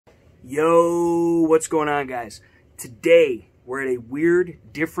Yo, what's going on, guys? Today, we're at a weird,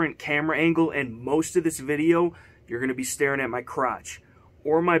 different camera angle, and most of this video, you're going to be staring at my crotch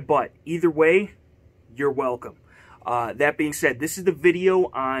or my butt. Either way, you're welcome. That being said, this is the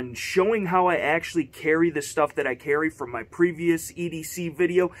video on showing how I actually carry the stuff that I carry from my previous EDC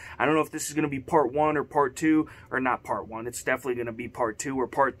video. I don't know if this is going to be part 1 or part 2, or not part 1. It's definitely going to be part 2 or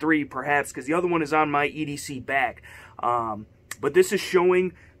part 3, perhaps, because the other one is on my EDC bag. But this is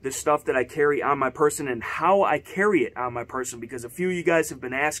showing the stuff that I carry on my person and how I carry it on my person, because a few of you guys have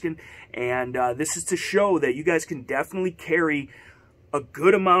been asking, and this is to show that you guys can definitely carry a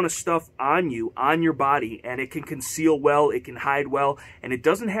good amount of stuff on you, on your body, and it can conceal well, it can hide well, and it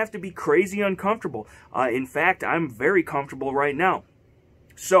doesn't have to be crazy uncomfortable. In fact, I'm very comfortable right now.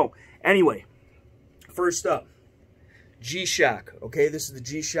 So, anyway, first up, G.O.A. Okay, this is the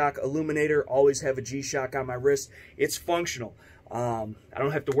G.O.A. Illuminator. Always have a G.O.A. on my wrist. It's functional. I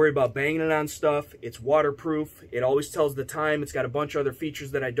don't have to worry about banging it on stuff. It's waterproof. It always tells the time. It's got a bunch of other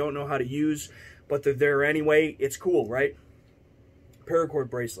features that I don't know how to use, but they're there anyway. It's cool, right? Paracord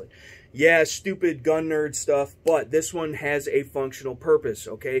bracelet. Yeah, stupid gun nerd stuff, but this one has a functional purpose,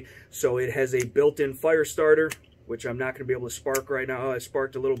 okay? So it has a built-in fire starter, which I'm not going to be able to spark right now. Oh, I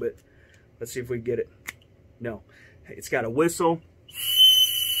sparked a little bit. Let's see if we can get it. No. It's got a whistle.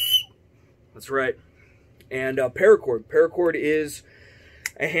 That's right. And paracord. Paracord is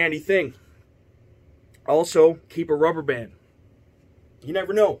a handy thing. Also, keep a rubber band. You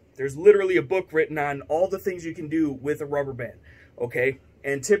never know. There's literally a book written on all the things you can do with a rubber band. Okay?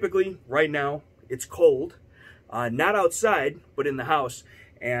 And typically, right now, it's cold. Not outside, but in the house.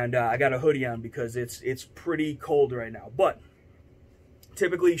 And I got a hoodie on because it's pretty cold right now. But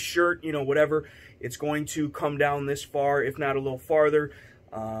typically, shirt, you know, whatever, it's going to come down this far, if not a little farther.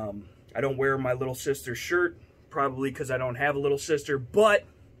 I don't wear my little sister's shirt, probably because I don't have a little sister. But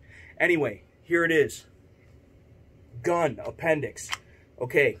anyway, here it is. Gun appendix.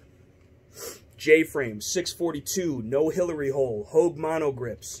 Okay. J-frame, 642, no Hillary hole, Hogue mono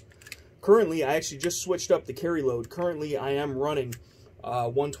grips. Currently, I actually just switched up the carry load. Currently, I am running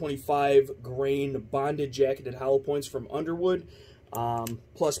 125 grain bonded jacketed hollow points from Underwood.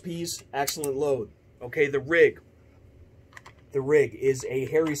 Plus P's, excellent load. Okay, the rig. The rig is a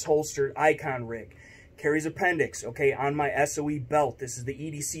Harry's holstered Icon rig. Carries appendix, okay, on my SOE belt. This is the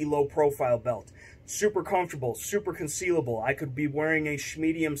EDC low profile belt. Super comfortable, super concealable. I could be wearing a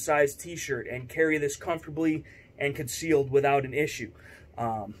medium-sized t-shirt and carry this comfortably and concealed without an issue.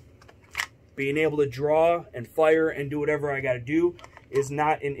 Being able to draw and fire and do whatever I got to do is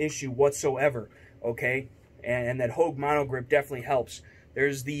not an issue whatsoever, okay? And that Hogue mono grip definitely helps.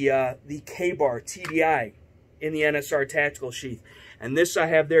 There's the K-bar TDI in the NSR tactical sheath, and this I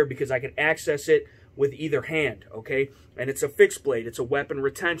have there because I can access it with either hand, okay? And it's a fixed blade. It's a weapon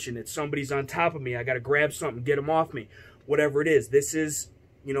retention. It's somebody's on top of me. I got to grab something, get them off me, whatever it is. This is,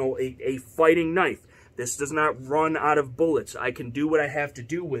 you know, a fighting knife. This does not run out of bullets. I can do what I have to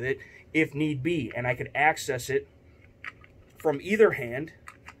do with it if need be, and I can access it from either hand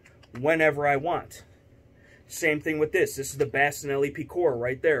whenever I want. Same thing with this. This is the Bastinelli Picor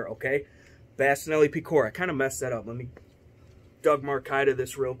right there, okay? Bastinelli Picor. I kind of messed that up. Let me Doug Marcaida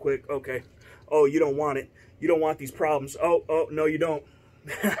this real quick. Okay. Oh, you don't want it. You don't want these problems. Oh, no, you don't.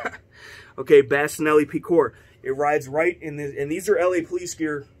 Okay, Bastinelli Picor. It rides right in this, and these are LA Police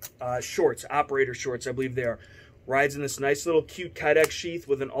Gear shorts, operator shorts, I believe they are. Rides in this nice little cute Kydex sheath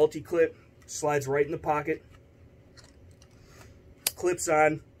with an ulti-clip. Slides right in the pocket. Clips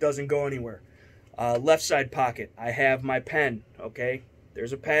on, doesn't go anywhere. Left side pocket, I have my pen, okay?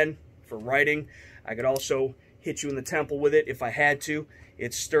 There's a pen for writing. I could also hit you in the temple with it if I had to.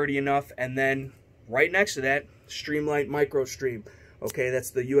 It's sturdy enough. And then right next to that, Streamlight Micro Stream. Okay,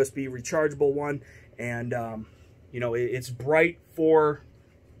 that's the USB rechargeable one. And, you know, it's bright for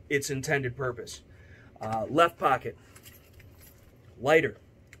its intended purpose. Left pocket, lighter,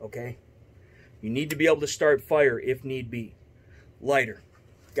 okay? You need to be able to start fire if need be. Lighter,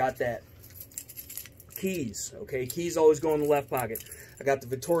 got that. Keys, okay? Keys always go in the left pocket. I got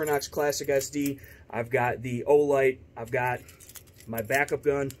the Victorinox Classic SD. I've got the Olight. I've got my backup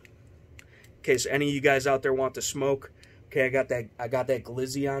gun in case any of you guys out there want to smoke. Okay, I got that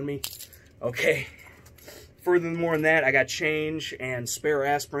glizzy on me. Okay. Furthermore than that, I got change and spare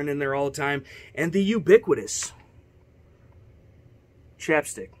aspirin in there all the time, and the ubiquitous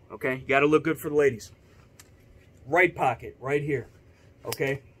chapstick. Okay, you got to look good for the ladies. Right pocket, right here.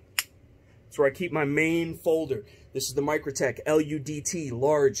 Okay. That's where I keep my main folder. This is the Microtech LUDT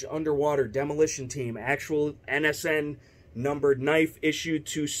Large Underwater Demolition Team. Actual NSN numbered knife issued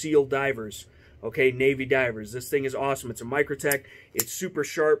to SEAL divers. Okay, Navy divers. This thing is awesome. It's a Microtech. It's super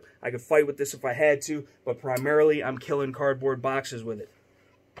sharp. I could fight with this if I had to, but primarily I'm killing cardboard boxes with it.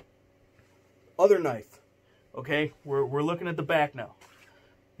 Other knife. Okay, we're looking at the back now.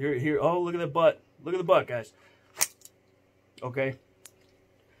 Here. Oh, look at the butt. Look at the butt, guys. Okay.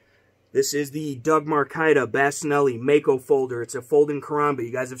 This is the Doug Marcaida Bassinelli Mako folder. It's a folding karamba.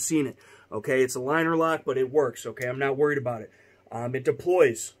 You guys have seen it. Okay, it's a liner lock, but it works. Okay, I'm not worried about it. It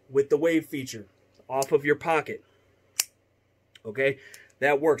deploys with the wave feature off of your pocket. Okay,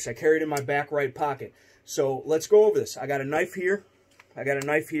 that works. I carry it in my back right pocket. So let's go over this. I got a knife here. I got a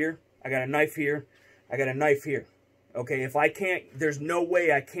knife here. I got a knife here. I got a knife here. Okay, if I can't, there's no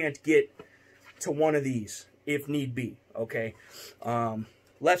way I can't get to one of these if need be. Okay,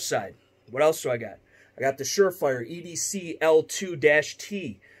 left side. What else do I got? I got the Surefire EDC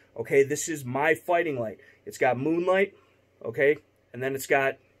L2-T. Okay, this is my fighting light. It's got moonlight. Okay, and then it's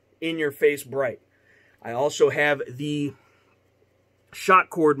got in-your-face bright. I also have the shot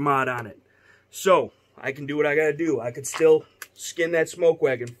cord mod on it. So, I can do what I gotta do. I could still skin that smoke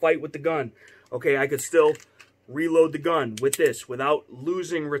wagon, fight with the gun. Okay, I could still reload the gun with this without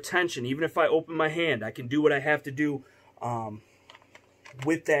losing retention. Even if I open my hand, I can do what I have to do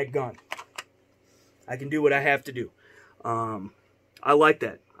with that gun. I can do what I have to do. I like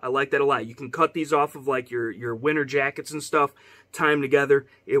that. I like that a lot. You can cut these off of like your winter jackets and stuff, tie them together.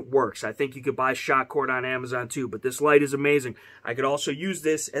 It works. I think you could buy shot cord on Amazon too, but this light is amazing. I could also use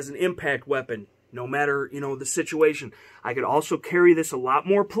this as an impact weapon, no matter, you know, the situation. I could also carry this a lot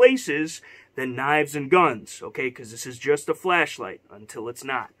more places than knives and guns, okay, because this is just a flashlight until it's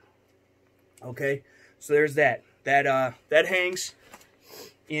not. Okay, so there's that. That hangs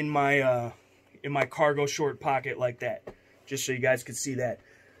in my cargo short pocket like that, just so you guys can see that.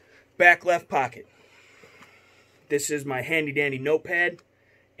 Back left pocket. This is my handy dandy notepad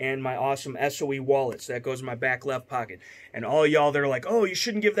and my awesome SOE wallets. That goes in my back left pocket. And all y'all that are like, oh, you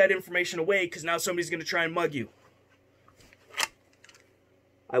shouldn't give that information away because now somebody's going to try and mug you.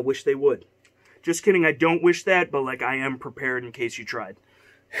 I wish they would. Just kidding, I don't wish that, but like I am prepared in case you tried.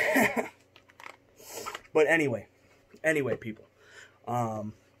 But anyway, people.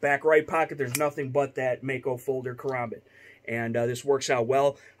 Back right pocket, there's nothing but that Mako folder karambit. And this works out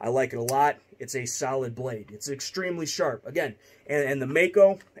well. I like it a lot. It's a solid blade. It's extremely sharp. Again, and the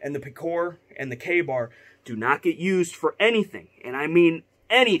Mako and the Picor and the K-Bar do not get used for anything. And I mean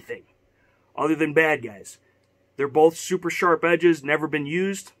anything other than bad guys. They're both super sharp edges, never been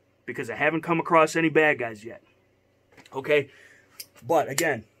used because I haven't come across any bad guys yet. Okay? But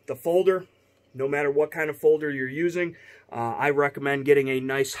again, the folder, no matter what kind of folder you're using, I recommend getting a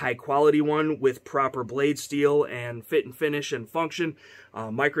nice high-quality one with proper blade steel and fit and finish and function.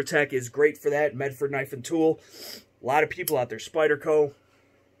 Microtech is great for that. Medford Knife and Tool. A lot of people out there. Spyderco.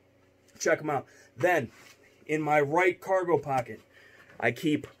 Check them out. Then, in my right cargo pocket, I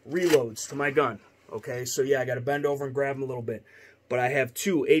keep reloads to my gun. Okay, so yeah, I got to bend over and grab them a little bit. But I have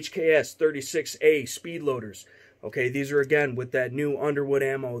two HKS 36A speed loaders. Okay, these are, again, with that new Underwood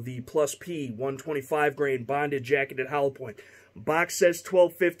ammo, the Plus P 125 grain bonded jacketed hollow point. Box says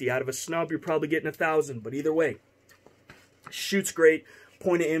 1250. Out of a snub, you're probably getting 1,000, but either way, shoots great.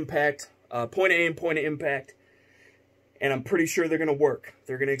 Point of impact, point of aim, point of impact, and I'm pretty sure they're going to work.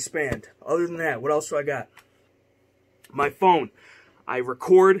 They're going to expand. Other than that, what else do I got? My phone. I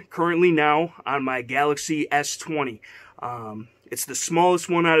record currently now on my Galaxy S20. It's the smallest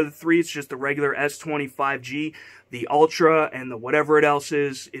one out of the three. It's just the regular S20 5G. The Ultra and the whatever it else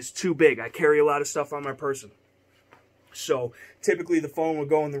is too big. I carry a lot of stuff on my person. So typically the phone will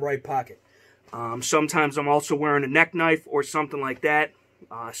go in the right pocket. Sometimes I'm also wearing a neck knife or something like that.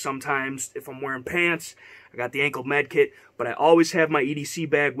 Sometimes if I'm wearing pants, I got the ankle med kit. But I always have my EDC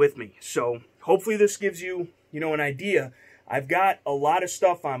bag with me. So hopefully this gives you, an idea. I've got a lot of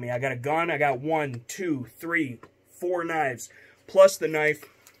stuff on me. I got a gun. I got 1, 2, 3, 4 knives. Plus the knife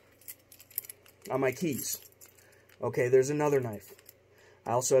on my keys. Okay, there's another knife.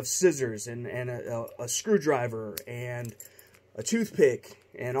 I also have scissors and a screwdriver and a toothpick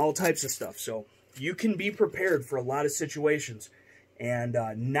and all types of stuff. So you can be prepared for a lot of situations and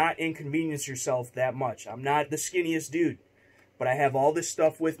not inconvenience yourself that much. I'm not the skinniest dude, but I have all this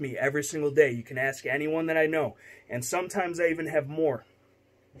stuff with me every single day. You can ask anyone that I know. And sometimes I even have more.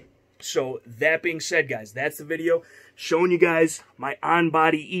 So, that being said, guys, that's the video showing you guys my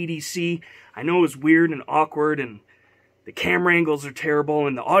on-body EDC. I know it was weird and awkward, and the camera angles are terrible,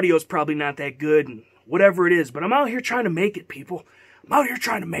 and the audio's probably not that good, and whatever it is. But I'm out here trying to make it, people. I'm out here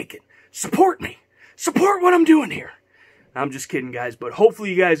trying to make it. Support me. Support what I'm doing here. I'm just kidding, guys. But hopefully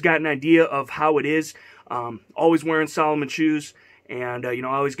you guys got an idea of how it is. Always wearing Solomon shoes. And, you know,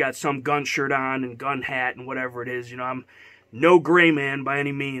 I always got some gun shirt on and gun hat and whatever it is. You know, I'm no gray man by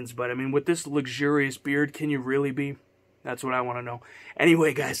any means. But, I mean, with this luxurious beard, can you really be? That's what I want to know.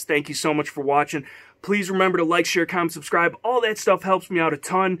 Anyway, guys, thank you so much for watching. Please remember to like, share, comment, subscribe. All that stuff helps me out a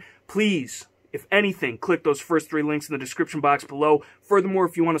ton. Please, if anything, click those first 3 links in the description box below. Furthermore,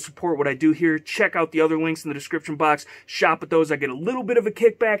 if you want to support what I do here, check out the other links in the description box. Shop at those. I get a little bit of a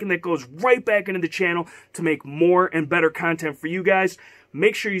kickback, and that goes right back into the channel to make more and better content for you guys.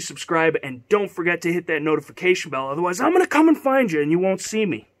 Make sure you subscribe, and don't forget to hit that notification bell. Otherwise, I'm going to come and find you, and you won't see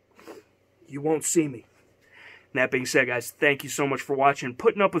me. You won't see me. And that being said, guys, thank you so much for watching,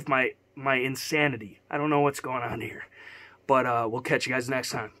 putting up with my insanity. I don't know what's going on here. But we'll catch you guys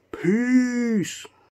next time. Peace.